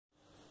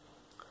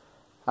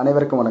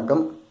அனைவருக்கும் வணக்கம்.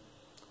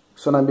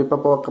 ஸோ நம்ம இப்போ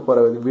பார்க்க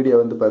போகிற வீடியோ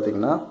வந்து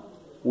பார்த்திங்கன்னா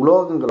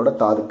உலோகங்களோட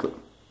தாதுக்கள்.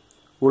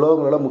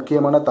 உலோகங்களோட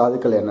முக்கியமான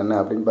தாதுக்கள் என்னென்ன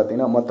அப்படின்னு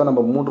பார்த்தீங்கன்னா மொத்தம்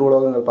நம்ம 3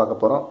 உலோகங்கள்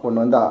பார்க்க போகிறோம்.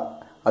 ஒன்று வந்து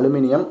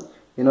அலுமினியம்,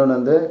 இன்னொன்று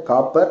வந்து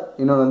காப்பர்,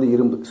 இன்னொன்று வந்து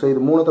இரும்பு. ஸோ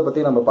இது மூணுத்தை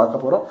பற்றி நம்ம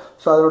பார்க்க போகிறோம்.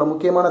 ஸோ அதோட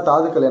முக்கியமான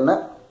தாதுக்கள் என்ன,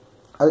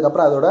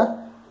 அதுக்கப்புறம் அதோட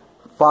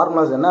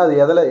ஃபார்முலாஸ் என்ன, அது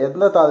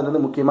எந்த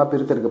தாதுலேருந்து முக்கியமாக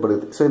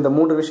பிரித்தெடுக்கப்படுது. ஸோ இந்த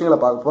 3 விஷயங்களை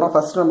பார்க்க போகிறோம்.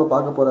 ஃபஸ்ட்டு நம்ம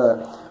பார்க்க போகிற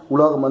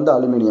உலோகம் வந்து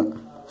அலுமினியம்.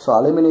 ஸோ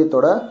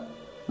அலுமினியத்தோட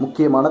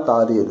முக்கியமான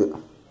தாது எது?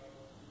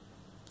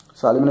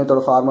 ஸோ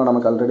அலுமினியத்தோட ஃபார்முலா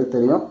நமக்கு ஆல்ரெடி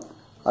தெரியும்,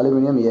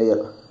 அலுமினியம்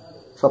ஏஎல்.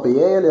 ஸோ அப்போ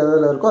ஏஎல்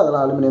எதில் இருக்கோ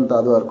அதெல்லாம் அலுமினியம்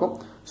தாதுவாக இருக்கும்.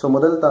 ஸோ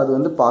முதல் தாது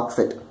வந்து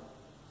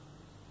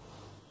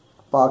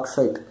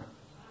பாக்சைட்.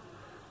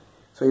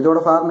 ஸோ இதோட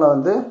ஃபார்முலா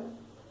வந்து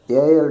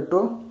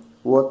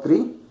Al2O3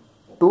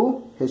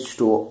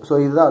 2H2O. ஸோ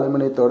இதுதான்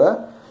அலுமினியத்தோட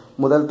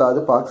முதல் தாது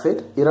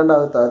பாக்சைட்.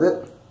 இரண்டாவது தாது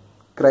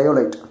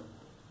கிரையோலைட்.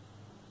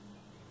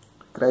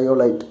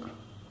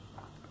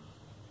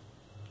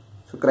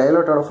 ஸோ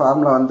கிரையோலைட்டோட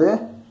ஃபார்முலா வந்து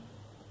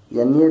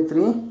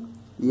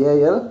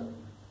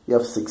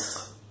Na3Al(F6).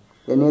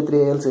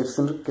 Na3Al(F6)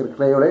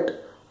 cryolite.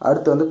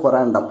 அடுத்து வந்து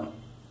கொராண்டம்.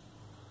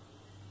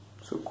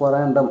 ஸோ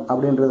கொராண்டம்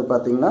அப்படின்றது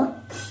பார்த்தீங்கன்னா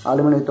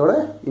அலுமினியத்தோட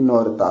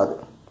இன்னொரு தாது.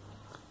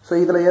 ஸோ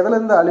இதில்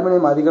எதுலேருந்து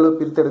அலுமினியம் அதிக அளவு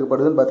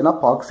பிரித்தெடுக்கப்படுதுன்னு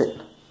பார்த்தீங்கன்னா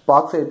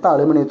பாக்சைட் தான்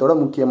அலுமினியத்தோட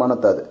முக்கியமான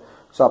தாது.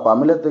 ஸோ அப்போ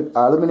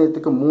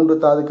அலுமினியத்துக்கு 3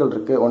 தாதுக்கள்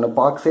இருக்குது. ஒன்று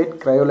பாக்சைட்,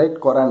 கிரையோலைட்,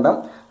 கொராண்டம்.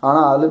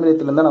 ஆனால்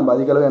அலுமினியத்துலேருந்து நம்ம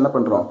அதிக அளவு என்ன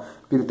பண்ணுறோம்,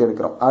 பிரித்து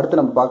எடுக்கிறோம். அடுத்து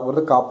நம்ம பார்க்க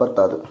போகிறது காப்பர்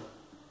தாது,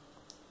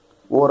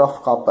 ஓர்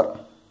ஆஃப் காப்பர்.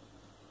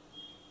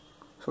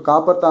 ஸோ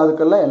காப்பர்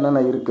தாதுக்களில்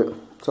என்னென்ன இருக்குது?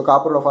 So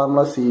காப்பரோட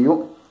formula Cu.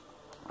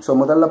 ஸோ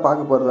முதல்ல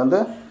பார்க்க போகிறது வந்து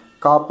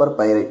copper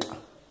pyrite.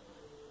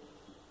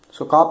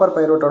 So copper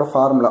பைரைட்டோட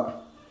formula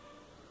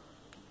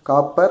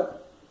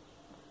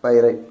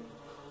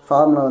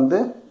வந்து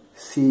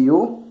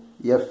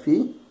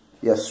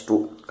CuFeS2.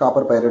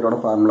 Copper பைரைட்டோட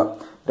formula.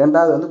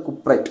 ரெண்டாவது வந்து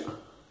குப்ரைட்.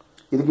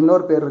 இதுக்கு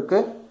இன்னொரு பேர்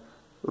இருக்குது,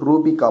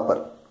 ரூபி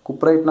காப்பர்.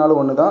 குப்ரைட்னாலும்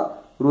ஒன்று தான்,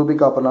 ரூபி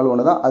காப்பர்னாலும்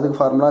ஒன்று தான். அதுக்கு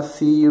ஃபார்முலா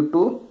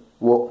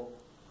Cu2O.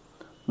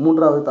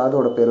 மூன்றாவது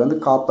தாதோட பேர் வந்து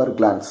காப்பர்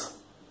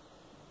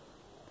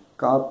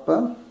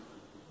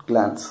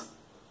கிளான்ஸ்.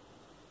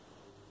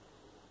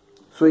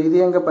 ஸோ இது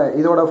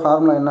இதோட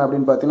ஃபார்முலா என்ன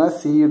அப்படின்னு பார்த்தீங்கன்னா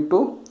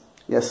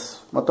Cu2S.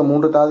 மொத்தம்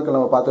 3 தாதுக்கள்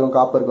நம்ம பார்த்துருக்கோம்.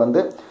 காப்பருக்கு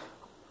வந்து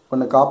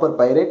ஒன்று copper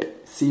pyrite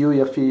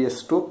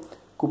CuFeS2,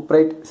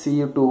 cuprite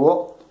Cu2O,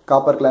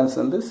 copper glands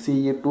வந்து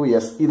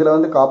Cu2S. இதில்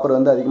வந்து காப்பர்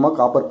வந்து அதிகமாக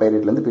காப்பர்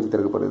பைரைட்லேருந்து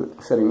பிரித்தெடுக்கப்படுது.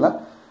 சரிங்களா?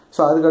 ஸோ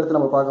அதுக்கடுத்து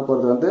நம்ம பார்க்க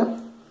போகிறது வந்து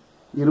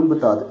இரும்பு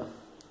தாது,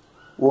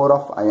 ஓர்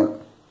ஆஃப் அயன்.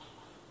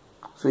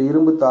 ஸோ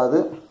இரும்பு தாது,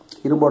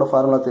 இரும்போட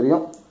ஃபார்முலா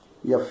தெரியும்,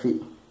 Fe.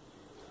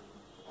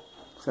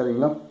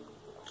 சரிங்களா?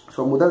 ஸோ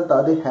முதல்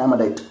தாது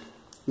ஹேமடைட்.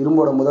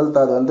 இரும்போட முதல்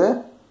தாது வந்து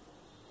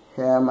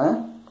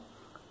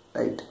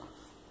ஹேமடைட்.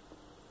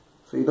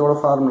 ஸோ இதோட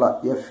ஃபார்முலா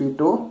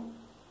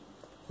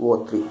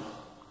Fe2O3.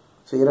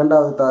 ஸோ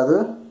இரண்டாவது தாது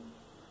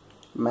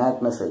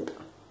மேக்னடைட்.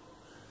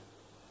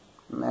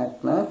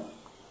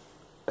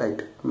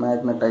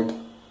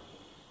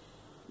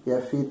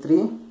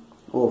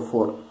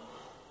 Fe3O4.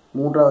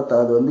 மூன்றாவது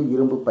தாது வந்து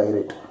இரும்பு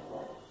பைரைட்.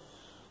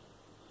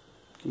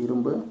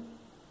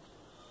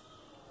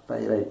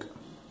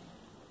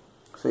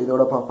 ஸோ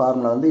இதோட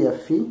ஃபார்முலா வந்து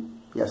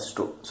FeS2.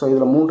 ஸோ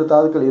இதில் 3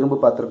 தாதுக்கள் இரும்பு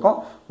பார்த்துருக்கோம்.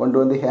 ஒன்று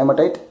வந்து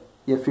ஹேமடைட்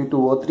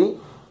Fe2O3,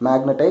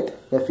 மேக்னடைட்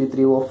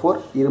Fe3O4,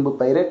 இரும்பு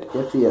பைரைட்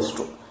FeS2.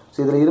 ஸோ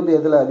இதில் இரும்பு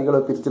எதில் அதிக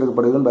அளவு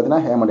பிரித்தெடுக்கப்படுதுன்னு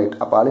பார்த்தீங்கன்னா ஹேமடைட்.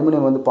 அப்போ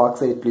அலுமினியம் வந்து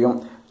பாக்சைட்லையும்,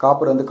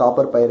 காப்பர் வந்து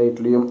காப்பர்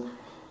பைரைட்லையும்,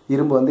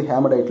 இரும்பு வந்து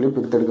ஹேமடைட்லையும்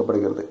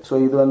பிரித்தெடுக்கப்படுகிறது. ஸோ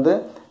இது வந்து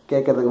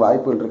கேட்கறதுக்கு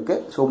வாய்ப்புகள்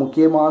இருக்குது. ஸோ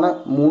முக்கியமான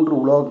 3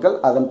 உலோகங்கள்,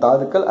 அதன்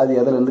தாதுக்கள், அது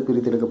எதிலிருந்து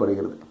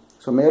பிரித்தெடுக்கப்படுகிறது.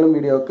 ஸோ மேலும்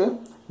வீடியோவுக்கு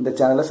இந்த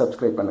சேனலை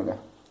சப்ஸ்கிரைப் பண்ணுங்கள்.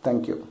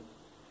 தேங்க்யூ.